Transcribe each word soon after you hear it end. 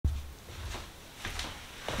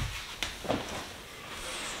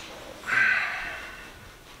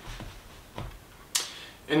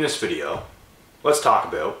In this video, let's talk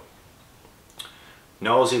about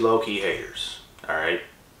nosy low-key haters. Alright?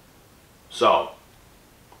 So,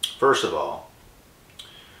 first of all,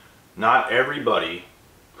 not everybody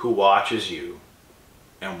who watches you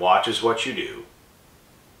and watches what you do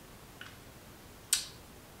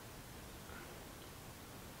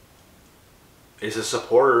is a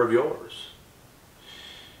supporter of yours.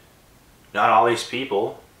 Not all these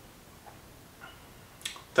people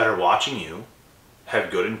that are watching you have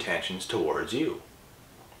good intentions towards you.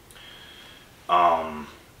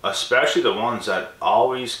 Especially the ones that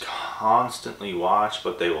always constantly watch,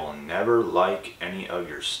 but they will never like any of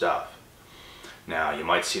your stuff. Now, you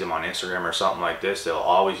might see them on Instagram or something like this. They'll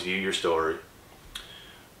always view your story,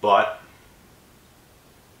 but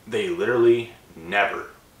they literally never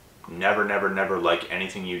like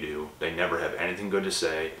anything you do. They never have anything good to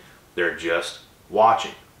say. They're just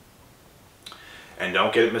watching. And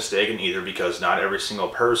don't get it mistaken either, because not every single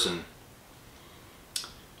person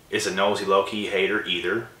is a nosy low-key hater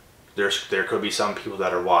either. There could be some people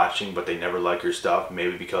that are watching but they never like your stuff,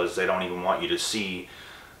 maybe because they don't even want you to see.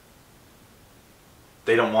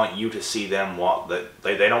 They don't want you to see them.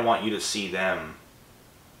 They don't want you to see them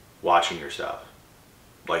watching your stuff.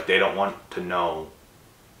 Like, they don't want to know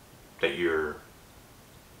that you're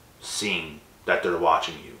seeing that they're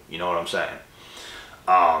watching you. You know what I'm saying?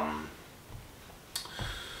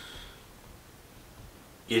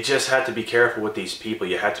 You just have to be careful with these people.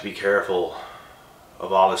 You have to be careful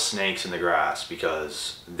of all the snakes in the grass,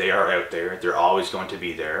 because they are out there. They're always going to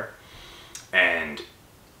be there. And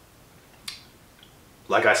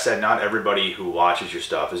like I said, not everybody who watches your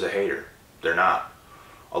stuff is a hater. They're not.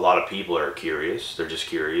 A lot of people are curious. They're just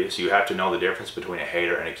curious. You have to know the difference between a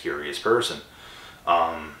hater and a curious person.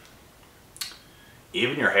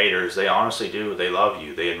 Even your haters, they honestly do. They love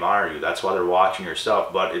you. They admire you. That's why they're watching your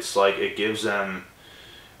stuff. But it's like it gives them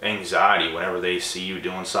anxiety whenever they see you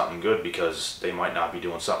doing something good, because they might not be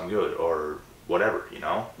doing something good or whatever, you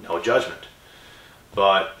know? No judgment.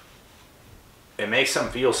 But it makes them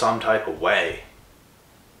feel some type of way.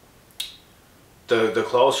 The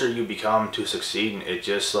closer you become to succeeding, it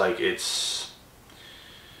just like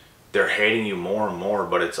they're hating you more and more,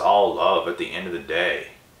 but it's all love at the end of the day.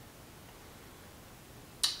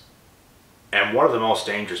 And one of the most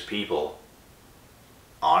dangerous people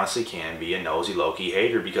honestly can be a nosy low-key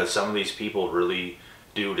hater, because some of these people really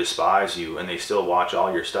do despise you and they still watch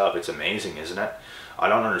all your stuff. It's amazing, isn't it? I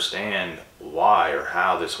don't understand why or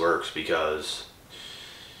how this works, because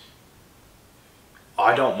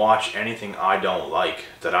I don't watch anything I don't like,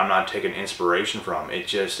 that I'm not taking inspiration from.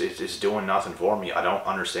 It's doing nothing for me. I don't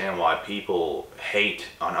understand why people hate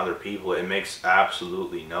on other people. It makes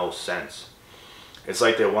absolutely no sense. It's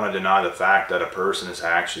like they want to deny the fact that a person is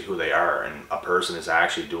actually who they are and a person is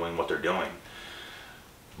actually doing what they're doing.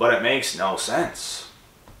 But it makes no sense.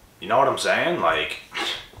 You know what I'm saying? Like,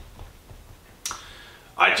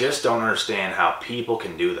 I just don't understand how people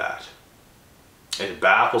can do that. It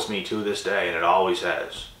baffles me to this day, and it always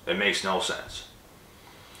has. It makes no sense.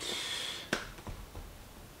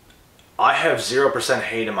 I have 0%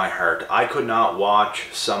 hate in my heart. I could not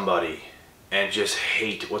watch somebody and just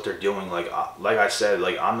hate what they're doing. Like I said,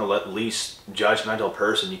 like, I'm the least judgmental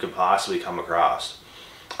person you could possibly come across.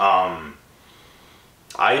 I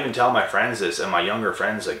even tell my friends this, and my younger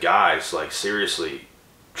friends, like, guys, like, seriously,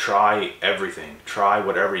 try everything. Try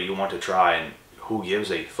whatever you want to try, and who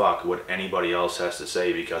gives a fuck what anybody else has to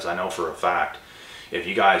say, because I know for a fact, if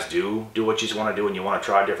you guys do what you want to do and you want to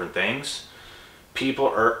try different things, people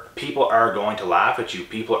are going to laugh at you.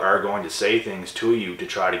 People are going to say things to you to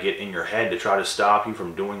try to get in your head, to try to stop you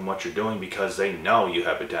from doing what you're doing, because they know you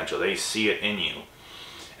have potential. They see it in you.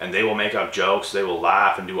 And they will make up jokes, they will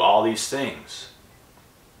laugh and do all these things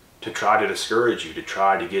to try to discourage you, to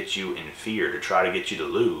try to get you in fear, to try to get you to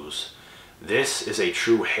lose. This is a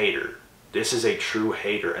true hater. This is a true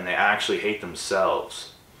hater, and they actually hate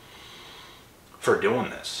themselves for doing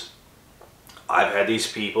this. I've had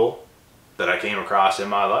these people that I came across in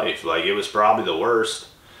my life. Like, it was probably the worst.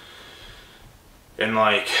 And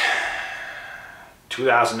like,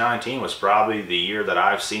 2019 was probably the year that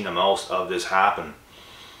I've seen the most of this happen.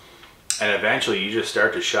 And eventually you just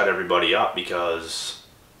start to shut everybody up, because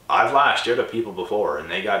I've lashed out at people before and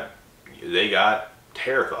they got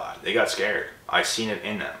terrified. They got scared. I seen it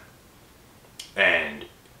in them. And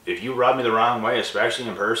if you rub me the wrong way, especially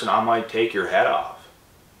in person, I might take your head off.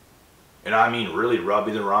 And I mean really rub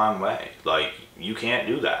you the wrong way. Like, you can't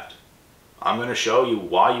do that. I'm going to show you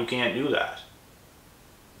why you can't do that.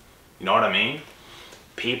 You know what I mean?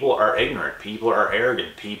 People are ignorant. People are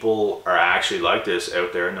arrogant. People are actually like this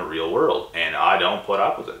out there in the real world. And I don't put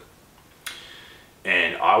up with it.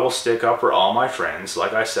 And I will stick up for all my friends.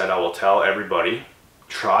 Like I said, I will tell everybody,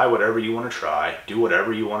 try whatever you want to try, do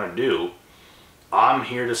whatever you want to do. I'm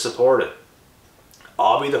here to support it.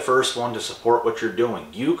 I'll be the first one to support what you're doing.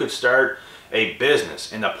 You could start a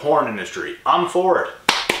business in the porn industry. I'm for it.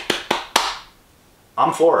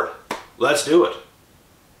 I'm for it. Let's do it.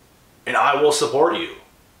 And I will support you.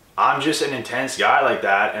 I'm just an intense guy like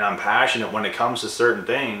that, and I'm passionate when it comes to certain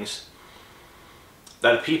things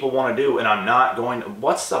that people want to do, and I'm not going to,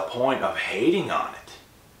 what's the point of hating on it?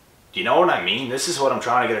 Do you know what I mean? This is what I'm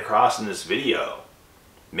trying to get across in this video.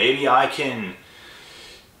 Maybe I can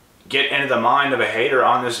get into the mind of a hater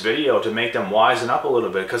on this video to make them wisen up a little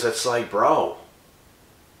bit, because it's like, bro,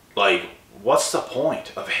 like, what's the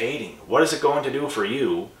point of hating? What is it going to do for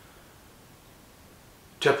you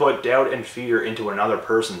to put doubt and fear into another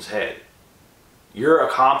person's head? You're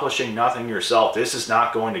accomplishing nothing yourself. This is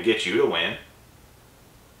not going to get you to win.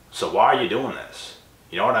 So why are you doing this?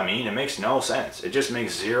 You know what I mean? It makes no sense. It just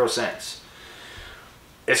makes zero sense.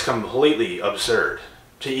 It's completely absurd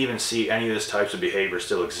to even see any of this types of behavior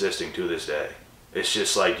still existing to this day. It's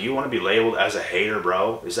just like, do you want to be labeled as a hater,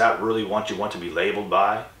 bro? Is that really what you want to be labeled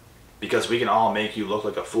by? Because we can all make you look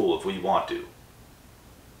like a fool if we want to.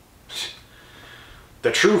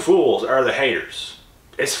 The true fools are the haters.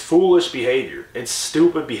 It's foolish behavior. It's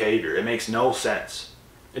stupid behavior. It makes no sense.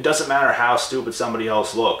 It doesn't matter how stupid somebody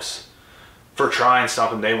else looks for trying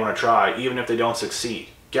something they want to try, even if they don't succeed.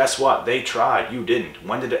 Guess what? They tried. You didn't.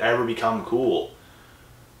 When did it ever become cool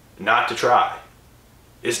not to try?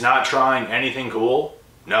 Is not trying anything cool?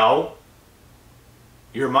 No.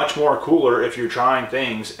 You're much more cooler if you're trying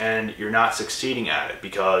things and you're not succeeding at it,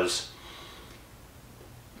 because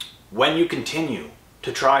when you continue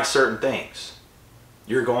to try certain things,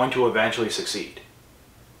 you're going to eventually succeed.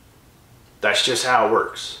 That's just how it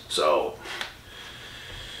works. So,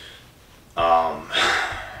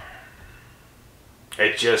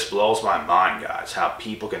 it just blows my mind, guys, how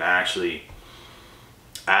people can actually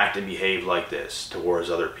act and behave like this towards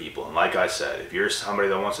other people. And like I said, if you're somebody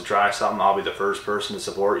that wants to try something, I'll be the first person to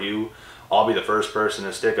support you. I'll be the first person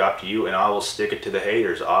to stick up to you, and I will stick it to the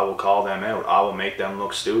haters. I will call them out. I will make them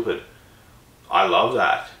look stupid. I love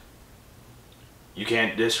that. You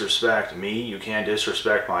can't disrespect me. You can't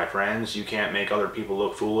disrespect my friends. You can't make other people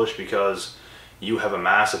look foolish because you have a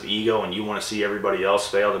massive ego and you want to see everybody else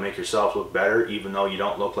fail to make yourself look better, even though you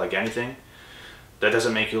don't look like anything. That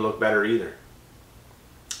doesn't make you look better either.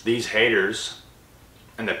 These haters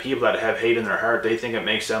and the people that have hate in their heart, they think it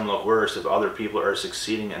makes them look worse if other people are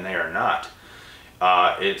succeeding and they are not.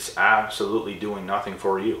 It's absolutely doing nothing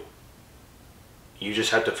for you. You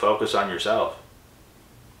just have to focus on yourself.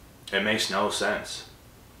 It makes no sense.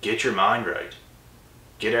 Get your mind right.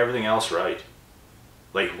 Get everything else right.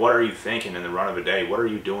 Like, what are you thinking in the run of a day? What are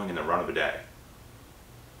you doing in the run of a day?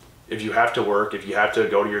 If you have to work, if you have to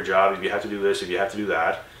go to your job, if you have to do this, if you have to do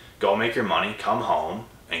that, go make your money, come home,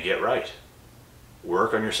 and get right.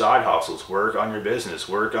 Work on your side hustles. Work on your business.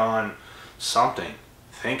 Work on something.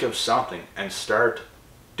 Think of something and start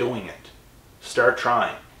doing it. Start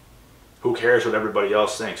trying. Who cares what everybody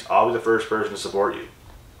else thinks? I'll be the first person to support you.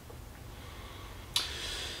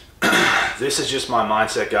 This is just my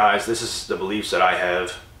mindset, guys. This is the beliefs that I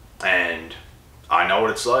have, and I know what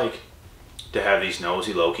it's like to have these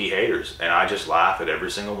nosy, low-key haters, and I just laugh at every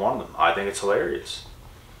single one of them. I think it's hilarious,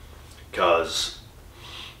 because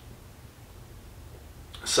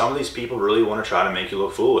some of these people really want to try to make you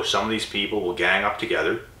look foolish. Some of these people will gang up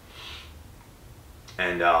together,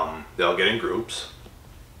 and they'll get in groups,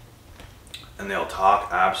 and they'll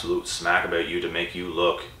talk absolute smack about you to make you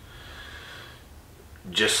look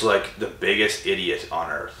just like the biggest idiot on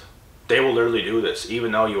earth. They will literally do this,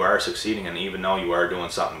 even though you are succeeding and even though you are doing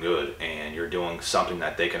something good and you're doing something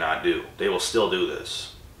that they cannot do. They will still do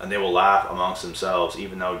this, and they will laugh amongst themselves,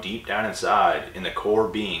 even though deep down inside, in the core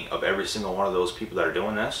being of every single one of those people that are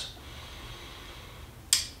doing this,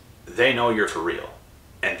 they know you're for real,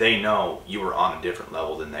 and they know you are on a different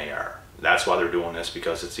level than they are. That's why they're doing this,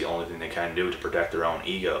 because it's the only thing they can do to protect their own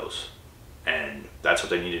egos. And that's what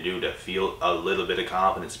they need to do to feel a little bit of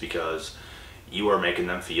confidence, because you are making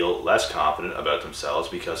them feel less confident about themselves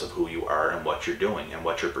because of who you are and what you're doing and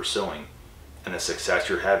what you're pursuing and the success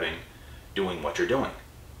you're having doing what you're doing.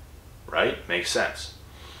 Right? Makes sense.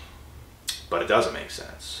 But it doesn't make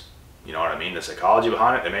sense. You know what I mean? The psychology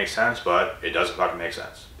behind it, it makes sense, but it doesn't fucking make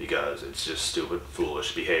sense because it's just stupid,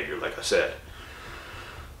 foolish behavior, like I said.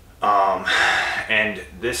 And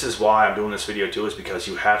this is why I'm doing this video too, is because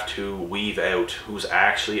you have to weave out who's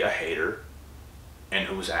actually a hater and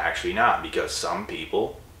who's actually not, because some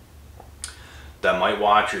people that might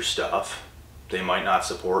watch your stuff They might not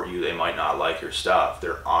support you. They might not like your stuff.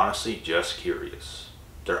 They're honestly just curious.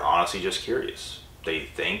 They're honestly just curious. They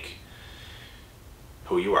think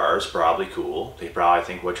who you are is probably cool. They probably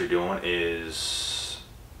think what you're doing is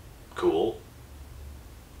cool.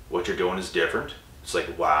 What you're doing is different. It's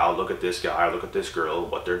like, wow, look at this guy, look at this girl,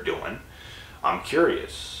 what they're doing. I'm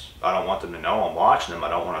curious. I don't want them to know I'm watching them. I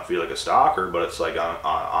don't want to feel like a stalker, but it's like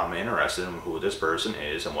I'm interested in who this person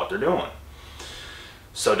is and what they're doing.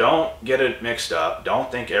 So don't get it mixed up.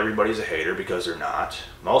 Don't think everybody's a hater, because they're not.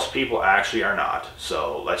 Most people actually are not.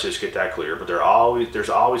 So let's just get that clear. But there's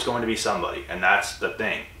always going to be somebody, and that's the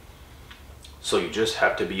thing. So you just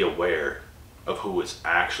have to be aware of who is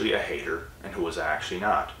actually a hater and who is actually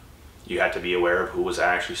not. You have to be aware of who is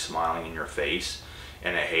actually smiling in your face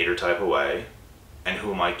in a hater type of way, and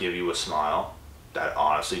who might give you a smile that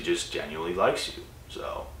honestly just genuinely likes you.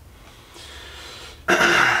 So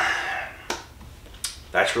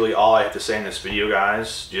that's really all I have to say in this video,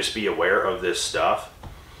 guys. Just be aware of this stuff.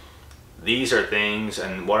 These are things,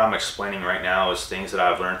 and what I'm explaining right now is things that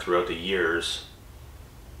I've learned throughout the years.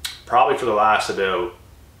 Probably for the last about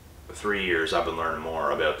 3 years, I've been learning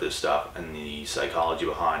more about this stuff and the psychology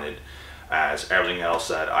behind it, as everything else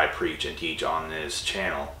that I preach and teach on this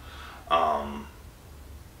channel.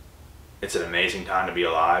 It's an amazing time to be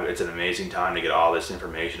alive. It's an amazing time to get all this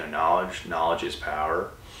information and knowledge. Knowledge is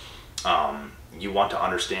power. You want to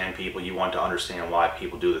understand people. You want to understand why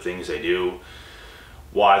people do the things they do,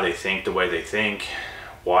 why they think the way they think,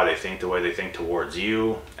 why they think the way they think towards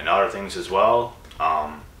you, and other things as well.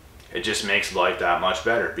 It just makes life that much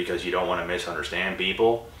better, because you don't want to misunderstand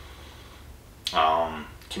people.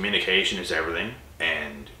 Communication is everything,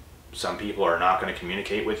 and some people are not going to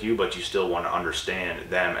communicate with you, but you still want to understand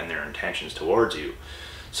them and their intentions towards you.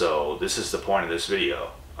 So this is the point of this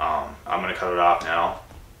video. I'm going to cut it off now.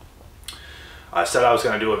 I said I was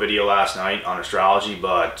going to do a video last night on astrology,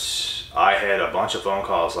 but I had a bunch of phone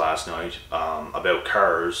calls last night about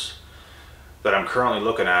cars that I'm currently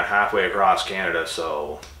looking at halfway across Canada,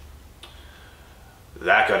 so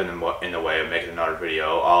that got in the way of making another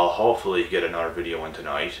video. I'll hopefully get another video in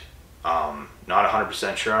tonight. Not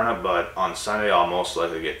 100% sure on it, but on Sunday I'll most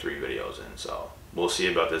likely get 3 videos in, so we'll see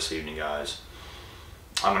about this evening, guys.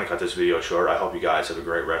 I'm going to cut this video short. I hope you guys have a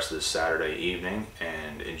great rest of this Saturday evening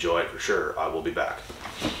and enjoy it for sure. I will be back.